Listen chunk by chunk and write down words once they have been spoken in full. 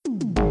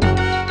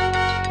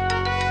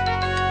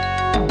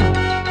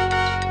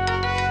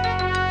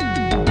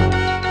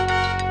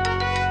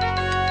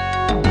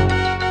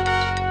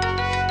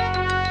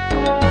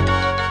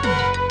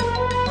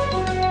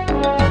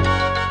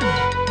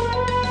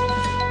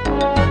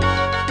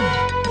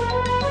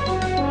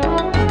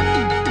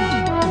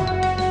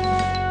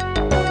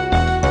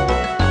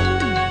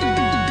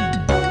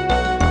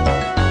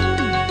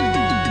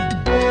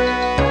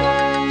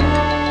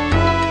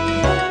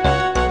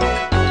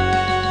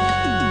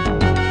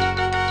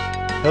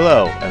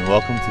Hello, and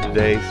welcome to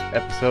today's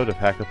episode of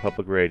Hacker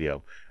Public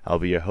Radio. I'll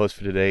be your host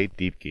for today,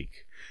 deepgeek.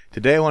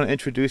 Today I want to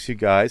introduce you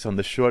guys on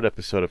the short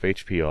episode of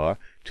HPR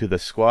to the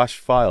Squash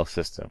file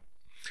system.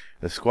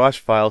 The Squash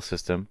file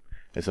system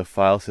is a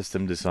file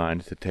system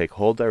designed to take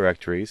whole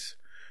directories,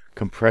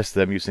 compress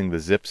them using the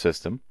zip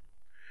system,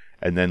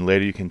 and then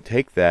later you can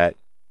take that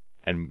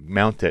and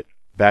mount it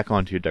back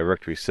onto your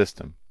directory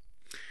system.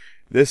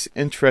 This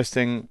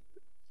interesting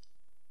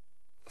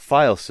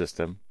file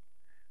system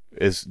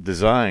is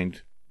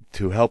designed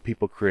to help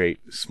people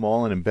create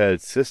small and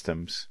embedded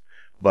systems,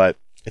 but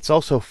it's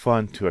also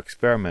fun to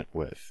experiment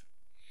with.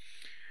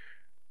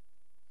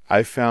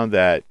 I found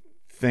that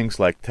things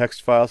like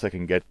text files I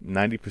can get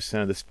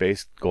 90% of the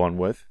space gone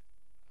with.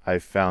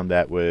 I've found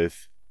that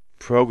with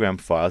program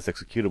files,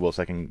 executables,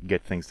 I can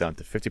get things down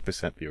to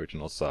 50% the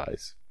original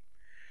size.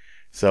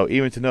 So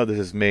even to know this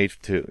is made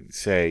to,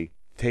 say,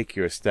 take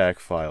your static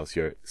files,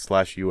 your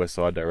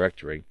 /usr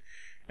directory,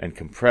 and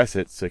compress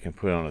it so you can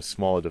put it on a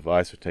smaller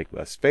device or take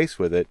less space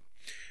with it.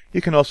 You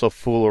can also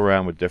fool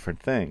around with different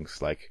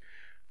things. Like,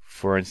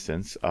 for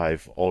instance,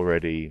 I've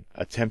already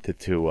attempted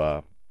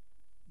to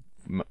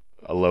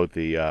load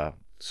the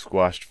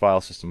squashed file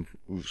system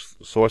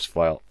source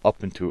file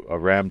up into a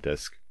RAM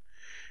disk,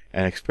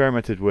 and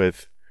experimented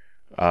with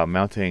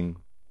mounting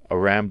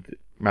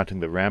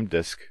the RAM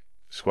disk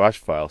squash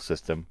file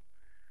system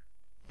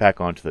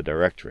back onto the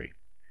directory,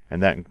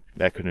 and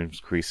that could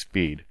increase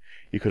speed.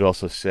 You could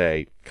also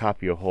say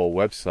copy a whole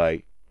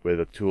website with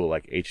a tool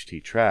like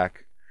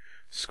httrack,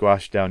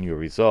 squash down your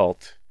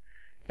result,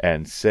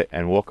 and sit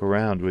and walk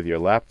around with your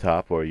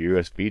laptop or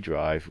your USB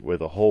drive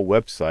with a whole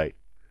website,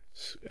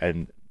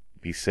 and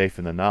be safe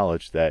in the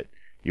knowledge that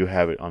you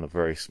have it on a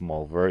very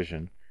small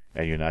version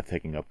and you're not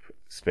taking up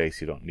space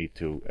you don't need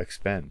to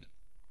expend.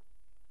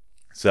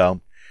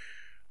 So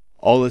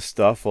all this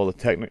stuff, all the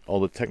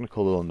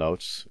technical little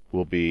notes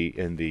will be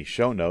in the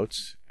show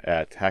notes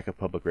at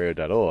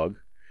hackerpublicradio.org.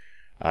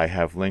 I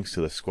have links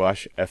to the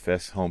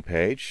Squashfs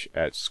homepage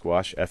at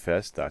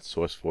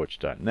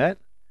squashfs.sourceforge.net.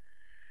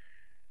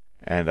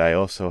 And I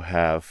also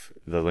have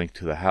the link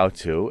to the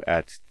how-to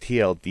at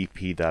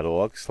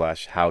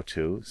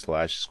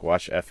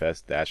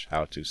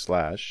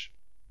tldp.org/how-to/squashfs-how-to/.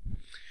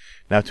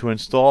 Now to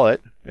install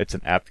it, it's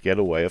an apt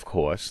getaway, of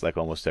course, like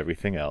almost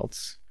everything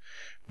else.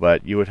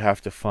 But you would have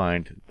to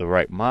find the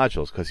right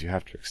modules, because you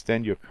have to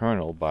extend your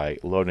kernel by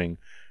loading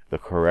the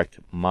correct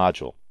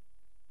module.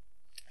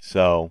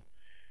 So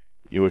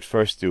you would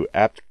first do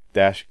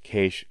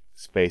apt-cache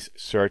space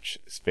search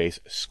space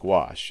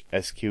squash,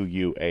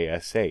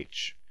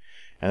 SQUASH,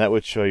 and that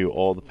would show you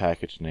all the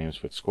package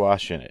names with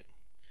squash in it.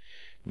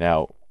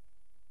 Now,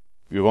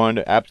 you're going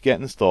to apt-get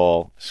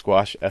install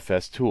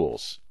Squashfs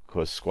tools,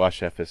 because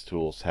Squashfs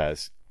tools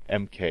has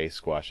MK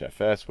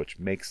Squashfs, which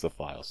makes the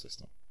file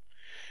system.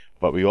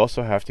 But we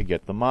also have to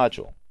get the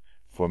module.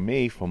 For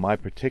me, for my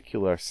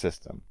particular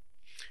system,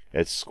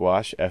 it's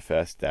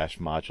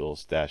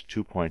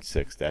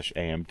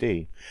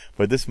squashfs-modules-2.6-AMD,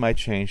 but this might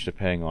change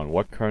depending on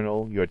what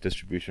kernel your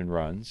distribution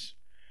runs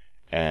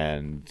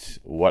and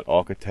what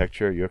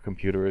architecture your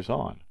computer is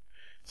on.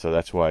 So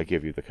that's why I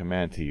give you the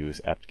command to use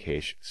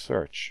apt-cache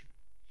search.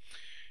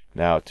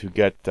 Now, to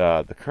get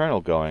the kernel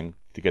going,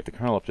 to get the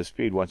kernel up to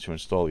speed, once you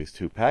install these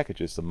two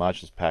packages, the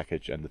modules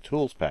package and the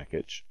tools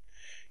package,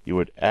 you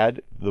would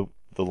add a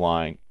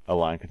line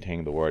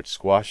containing the word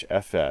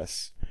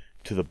squashfs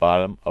to the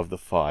bottom of the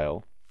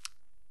file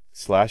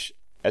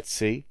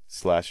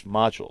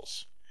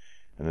 /etc/modules.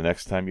 And the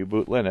next time you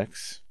boot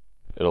Linux,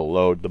 it'll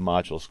load the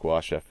module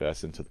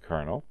squashfs into the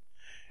kernel,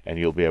 and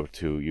you'll be able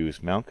to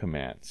use mount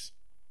commands.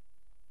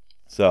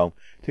 So,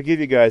 to give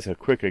you guys a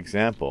quick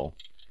example,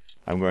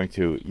 I'm going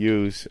to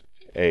use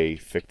a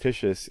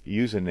fictitious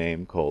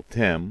username called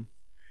Tim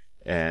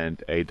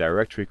and a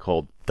directory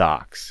called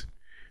docs.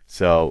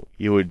 So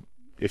you would,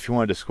 if you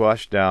wanted to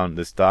squash down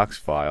this docs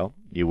file,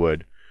 you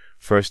would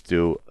first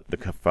do the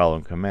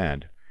following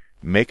command: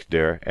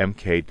 mkdir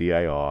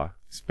mkdir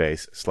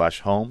space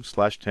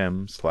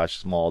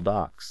 /home/tim/small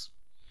docs.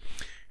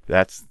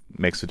 That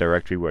makes a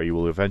directory where you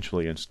will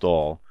eventually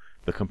install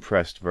the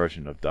compressed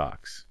version of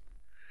docs.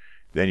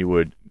 Then you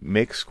would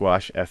make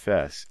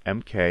squashfs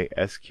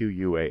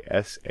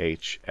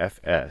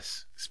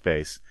mksquashfs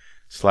space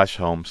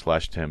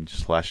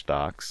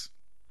 /home/tim/docs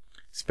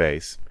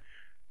space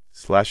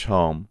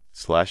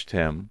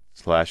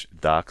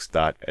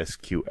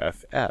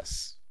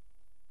 /home/tim/docs.sqfs.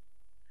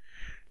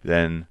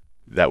 Then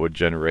that would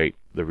generate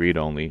the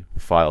read-only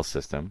file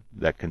system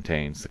that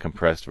contains the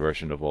compressed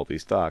version of all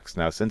these docs.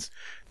 Now, since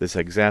this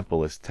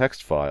example is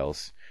text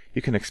files,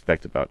 you can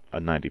expect about a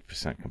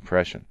 90%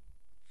 compression.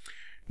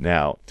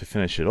 Now, to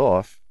finish it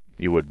off,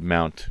 you would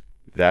mount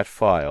that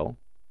file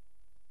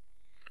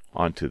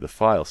onto the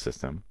file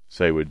system.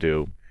 So you would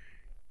do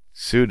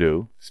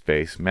sudo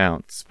space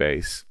mount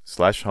space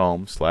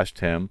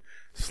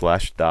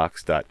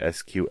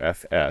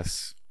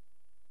 /home/tim/docs.sqfs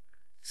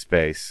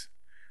space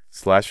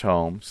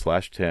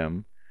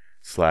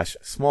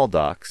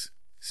 /home/tim/smalldocs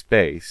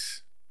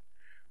space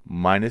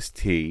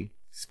 -t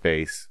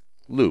space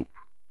loop,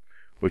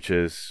 which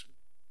is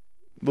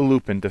the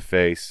loop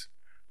interface.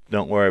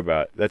 Don't worry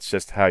about it. That's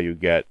just how you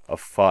get a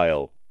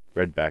file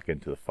read back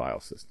into the file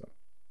system.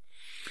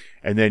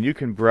 And then you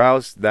can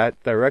browse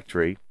that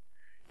directory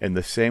in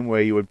the same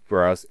way you would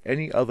browse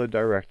any other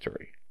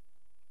directory.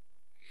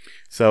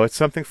 So it's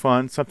something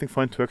fun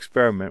to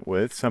experiment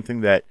with,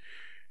 something that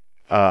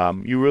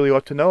you really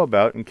ought to know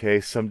about in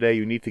case someday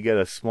you need to get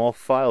a small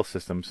file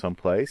system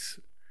someplace.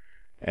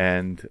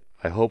 And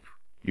I hope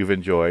you've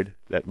enjoyed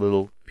that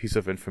little piece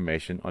of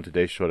information on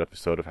today's short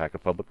episode of Hacker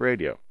Public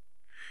Radio.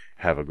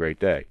 Have a great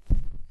day.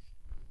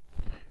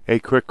 A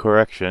quick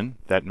correction,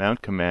 that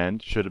mount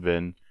command should have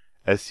been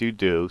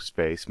sudo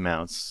space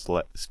mounts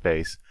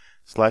space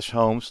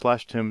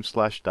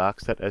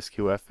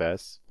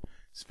 /home/tim/docs.sqfs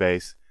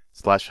space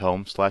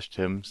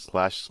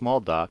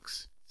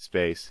 /home/tim/smalldocs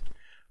space,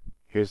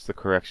 here's the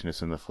correction,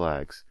 it's in the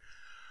flags,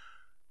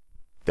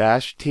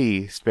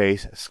 -t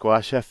space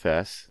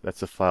squashfs,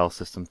 that's a file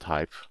system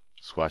type,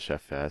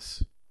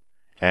 squashfs,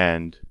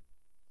 and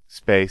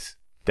space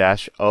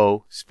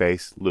 -o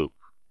space loop,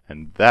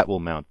 and that will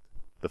mount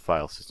the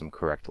file system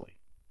correctly.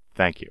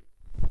 Thank you.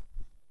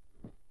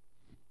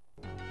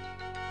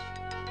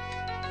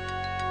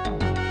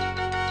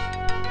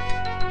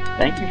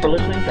 Thank you for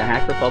listening to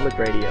Hacker Public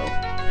Radio.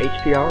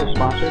 HPR is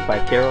sponsored by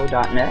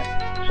Caro.net,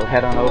 so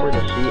head on over to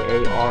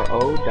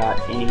caro.net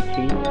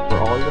for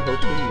all your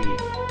hosting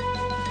needs.